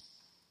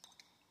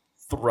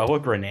throw a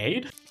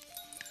grenade.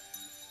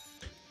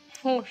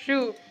 Oh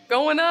shoot!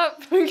 Going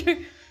up.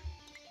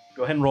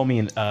 Go ahead and roll me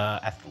an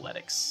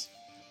athletics.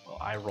 Well,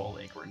 I roll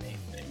a grenade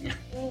thing.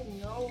 Oh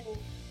no!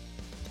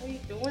 What are you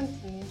doing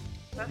to me?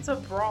 That's a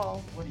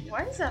brawl.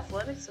 Why is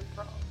athletics a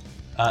brawl?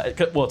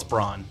 Well, it's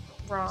brawn.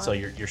 Brawn. So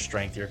your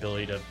strength, your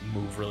ability to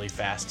move really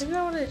fast. Isn't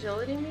that what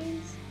agility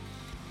means?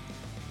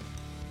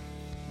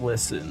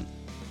 Listen.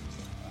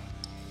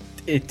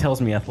 It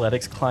tells me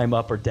athletics, climb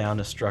up or down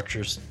to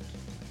structures.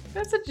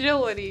 That's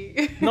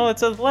agility. No,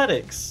 it's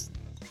athletics.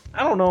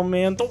 I don't know,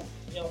 man. Don't.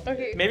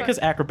 Okay. Maybe because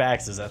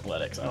acrobatics is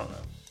athletics. I don't know.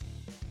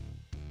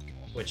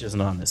 Which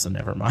isn't on this, so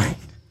never mind.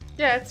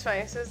 Yeah, it's fine.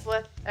 It says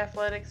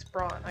athletics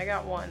brawn. I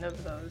got 1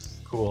 of those.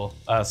 Cool.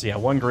 So yeah,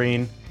 1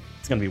 green.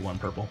 It's gonna be 1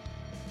 purple.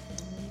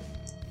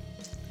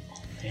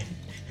 Man,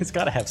 it's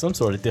gotta have some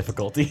sort of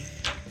difficulty.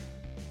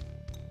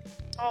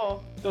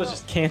 Oh. Those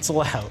just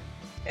cancel out.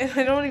 And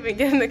I don't even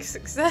get a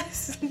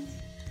success.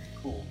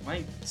 Cool.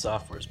 My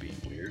software's being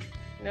weird.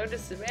 No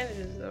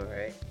disadvantages though,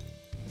 right?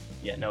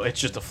 Yeah, no, it's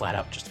just a flat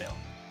out just fail.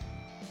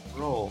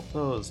 Roll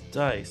those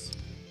dice.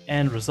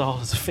 End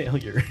result is a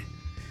failure.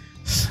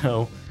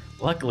 So,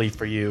 luckily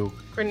for you,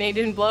 Grenade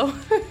didn't blow.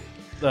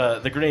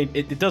 the grenade,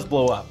 it does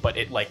blow up, but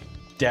it, like,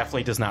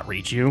 definitely does not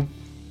reach you.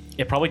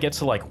 It probably gets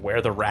to, like,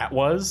 where the rat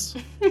was.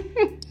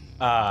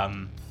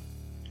 And,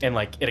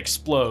 like, it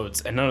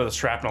explodes, and none of the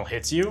shrapnel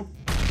hits you.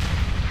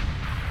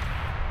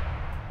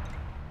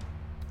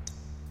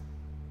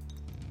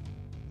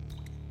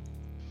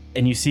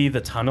 And you see the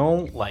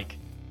tunnel, like,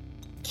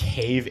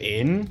 cave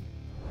in.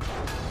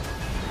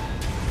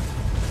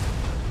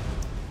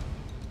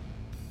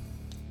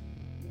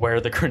 Where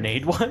the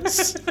grenade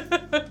was.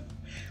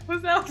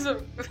 Was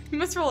that you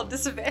must roll a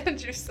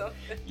disadvantage or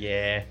something.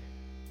 Yeah.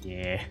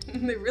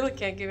 They really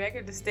can't get me. I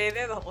could just stay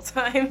there the whole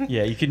time.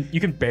 Yeah, you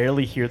can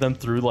barely hear them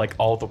through like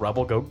all the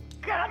rubble go.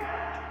 God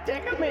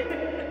damn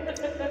it!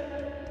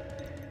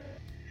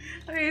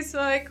 Okay, so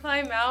I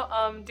climb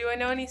out. Do I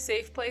know any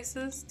safe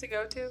places to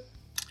go to?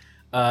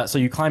 So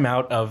you climb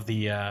out of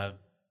the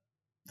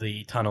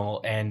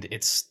tunnel, and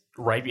it's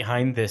right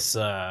behind this.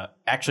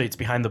 Actually, it's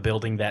behind the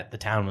building that the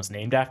town was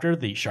named after,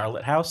 the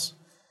Charlotte House.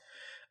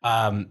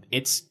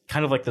 It's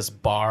kind of like this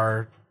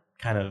bar,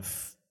 kind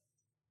of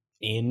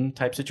inn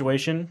type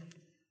situation.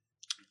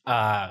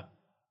 But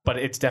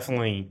it's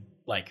definitely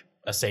like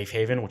a safe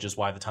haven, which is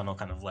why the tunnel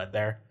kind of led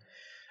there.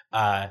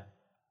 I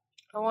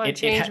want to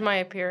change my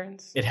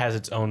appearance. It has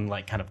its own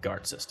like kind of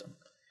guard system.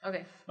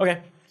 Okay.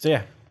 Okay, so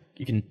yeah,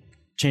 you can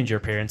change your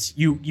appearance.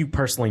 You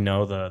personally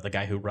know the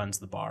guy who runs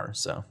the bar,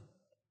 so.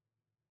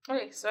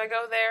 Okay, so I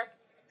go there.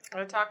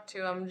 I talk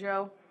to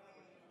Joe,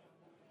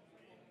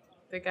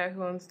 the guy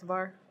who owns the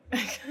bar.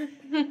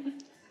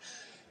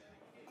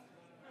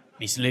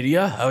 Miss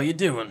Lydia, how are you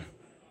doing?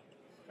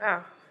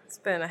 Wow, it's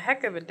been a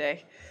heck of a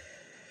day.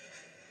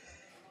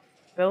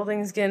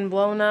 Buildings getting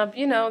blown up,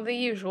 you know, the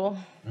usual.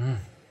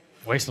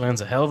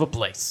 Wasteland's a hell of a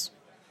place.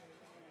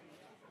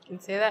 You can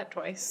say that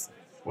twice.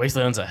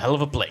 Wasteland's a hell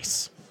of a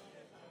place.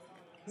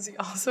 Is he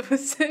also a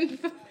sin?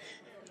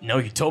 No,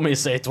 you told me to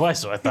say it twice,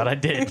 so I thought I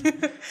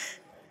did.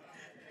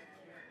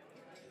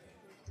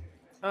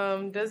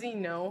 Does he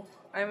know?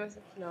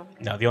 No.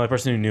 No, the only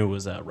person who knew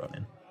was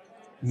Ronan.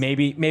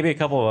 Maybe a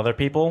couple of other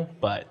people,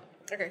 but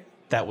Okay.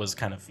 that was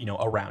kind of,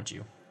 around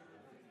you.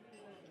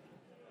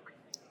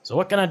 So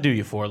what can I do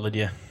you for,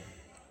 Lydia?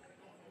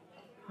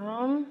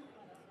 I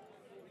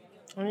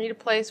need a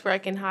place where I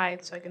can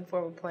hide so I can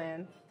form a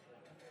plan.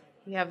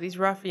 We have these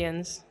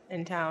ruffians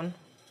in town.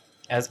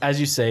 As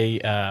you say,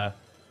 I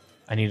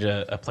need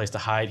a place to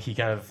hide. He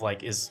kind of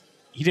like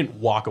he didn't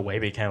walk away,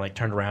 but he kind of like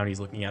turned around. He's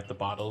looking at the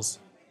bottles.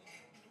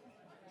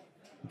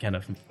 He kind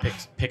of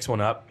picks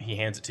one up. He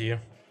hands it to you.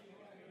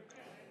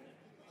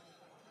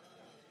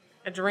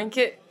 I drink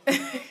it.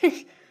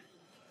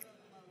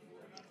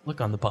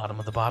 Look on the bottom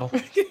of the bottle.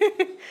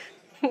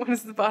 What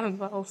does the bottom of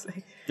the bottle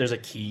say? There's a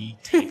key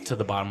taped to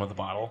the bottom of the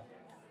bottle.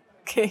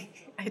 Okay,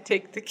 I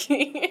take the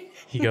key.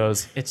 He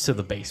goes, it's to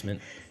the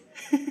basement.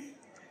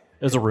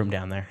 There's a room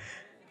down there.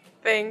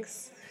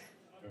 Thanks.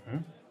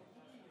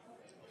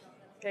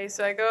 Okay,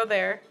 so I go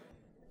there.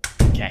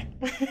 Okay.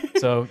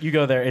 So you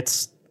go there.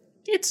 It's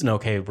an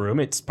okay room.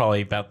 It's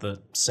probably about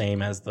the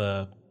same as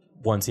the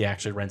ones he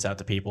actually rents out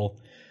to people.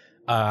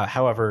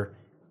 However,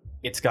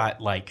 it's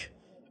got like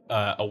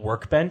a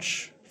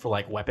workbench for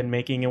like weapon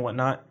making and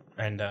whatnot,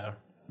 and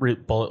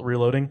bullet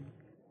reloading.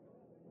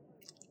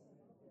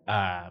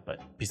 But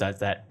besides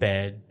that,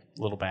 bed,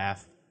 little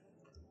bath.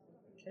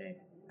 Okay,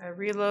 I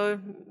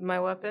reload my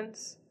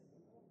weapons.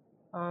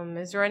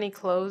 Is there any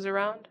clothes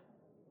around?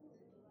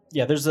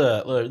 Yeah, there's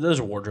a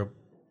wardrobe.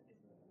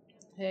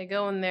 Okay, I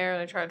go in there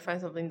and I try to find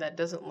something that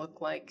doesn't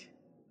look like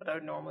what I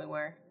would normally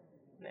wear,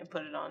 and I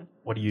put it on.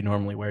 What do you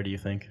normally wear, do you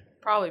think?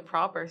 Probably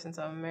proper since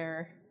I'm a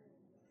mayor.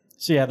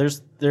 So yeah,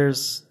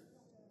 there's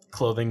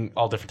clothing,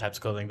 all different types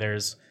of clothing.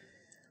 There's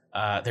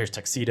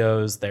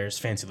tuxedos, there's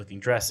fancy looking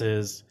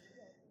dresses,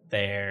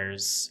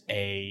 there's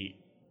a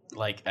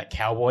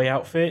cowboy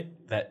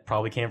outfit that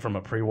probably came from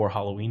a pre-war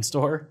Halloween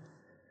store.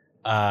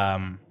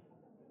 Name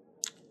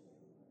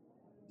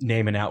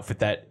an outfit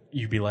that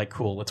you'd be like,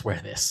 cool, let's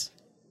wear this.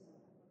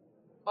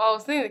 Well, I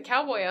was thinking the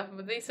cowboy outfit,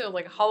 but they sell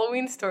like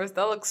Halloween stores.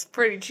 That looks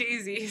pretty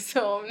cheesy,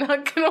 so I'm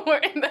not gonna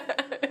wear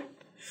that.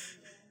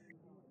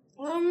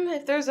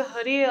 If there's a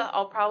hoodie,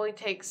 I'll probably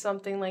take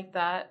something like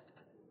that.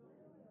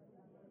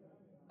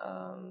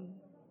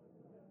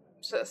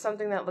 So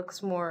something that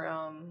looks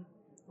more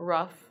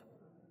rough.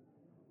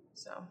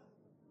 So.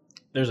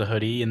 There's a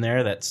hoodie in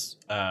there that's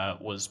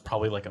was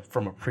probably like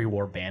from a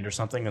pre-war band or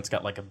something that's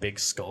got like a big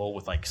skull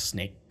with like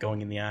snake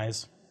going in the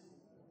eyes.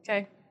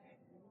 Okay.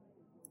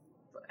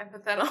 I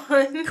put that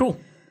on. Cool.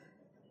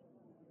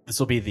 This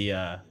will be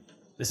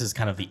this is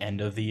kind of the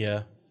end of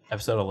the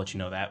episode. I'll let you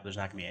know that. There's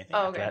not going to be anything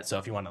after that. So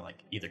if you want to like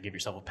either give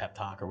yourself a pep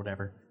talk or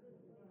whatever.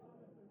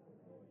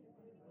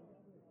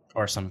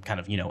 Or some kind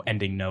of,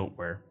 ending note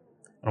where,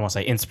 I don't want to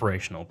say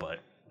inspirational, but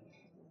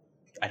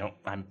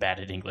I'm bad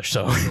at English,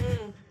 so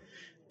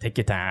take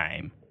your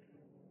time.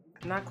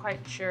 I'm not quite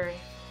sure.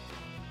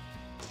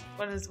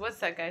 What's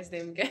that guy's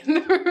name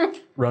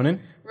again?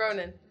 Ronan?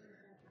 Ronan.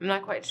 I'm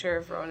not quite sure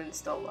if Ronan's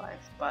still alive,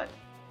 but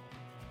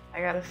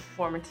I gotta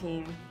form a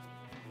team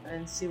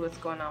and see what's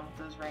going on with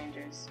those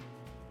rangers.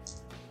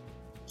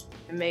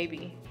 And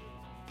maybe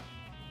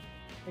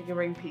we can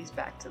bring peace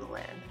back to the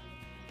land.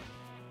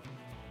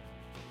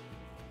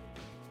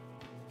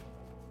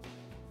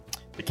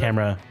 The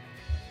camera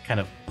kind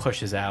of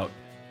pushes out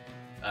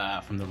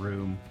from the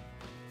room,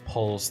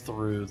 pulls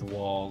through the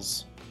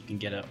walls. You can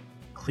get a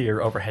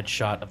clear overhead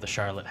shot of the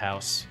Charlotte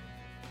house.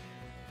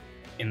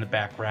 In the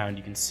background,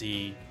 you can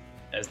see,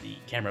 as the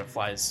camera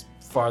flies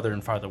farther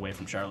and farther away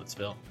from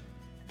Charlottesville,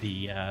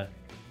 the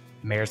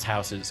mayor's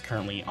house is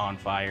currently on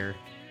fire,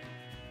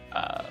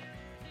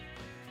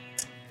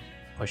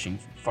 pushing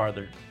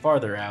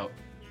farther out.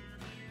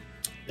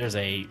 There's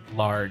a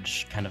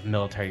large kind of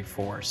military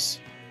force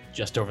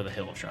just over the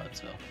hill of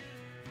Charlottesville.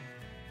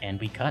 And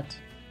we cut.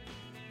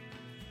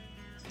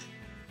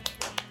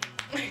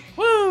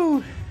 Woo!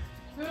 I'm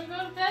gonna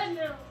go to bed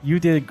now. You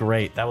did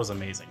great. That was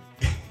amazing.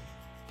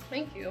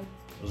 Thank you.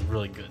 It was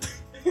really good.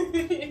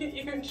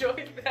 You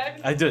enjoyed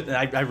that? I did.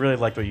 I really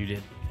liked what you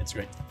did. It's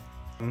great.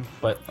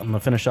 But I'm gonna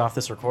finish off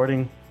this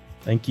recording.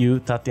 Thank you,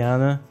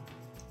 Tatiana.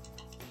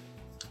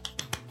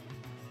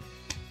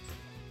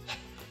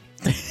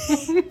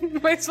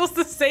 Am I supposed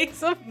to say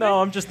something?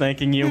 No, I'm just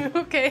thanking you.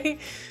 Okay.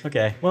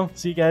 Okay. Well,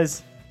 see you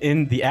guys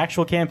in the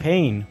actual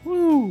campaign.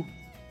 Woo!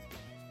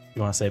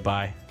 You want to say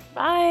bye?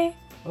 Bye.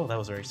 Oh, that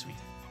was very sweet.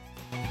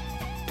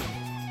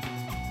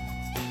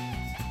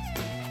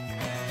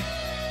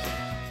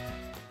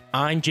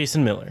 I'm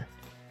Jason Miller,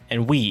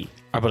 and we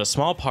are but a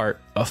small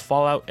part of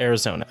Fallout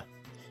Arizona,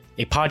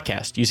 a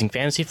podcast using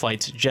Fantasy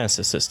Flight's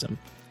Genesis system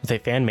with a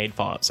fan-made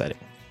Fallout setting.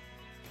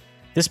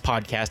 This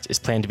podcast is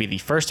planned to be the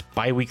first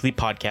bi-weekly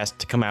podcast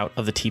to come out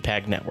of the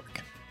TPAG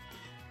network.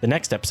 The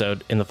next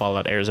episode in the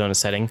Fallout Arizona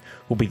setting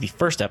will be the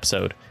first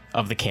episode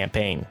of the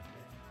campaign.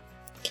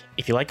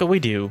 If you like what we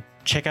do,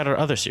 check out our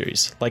other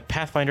series, like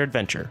Pathfinder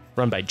Adventure,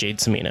 run by Jade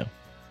Semino.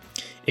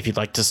 If you'd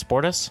like to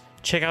support us,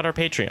 check out our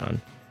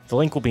Patreon. The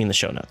link will be in the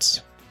show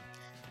notes.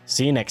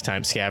 See you next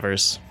time,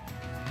 Scavers.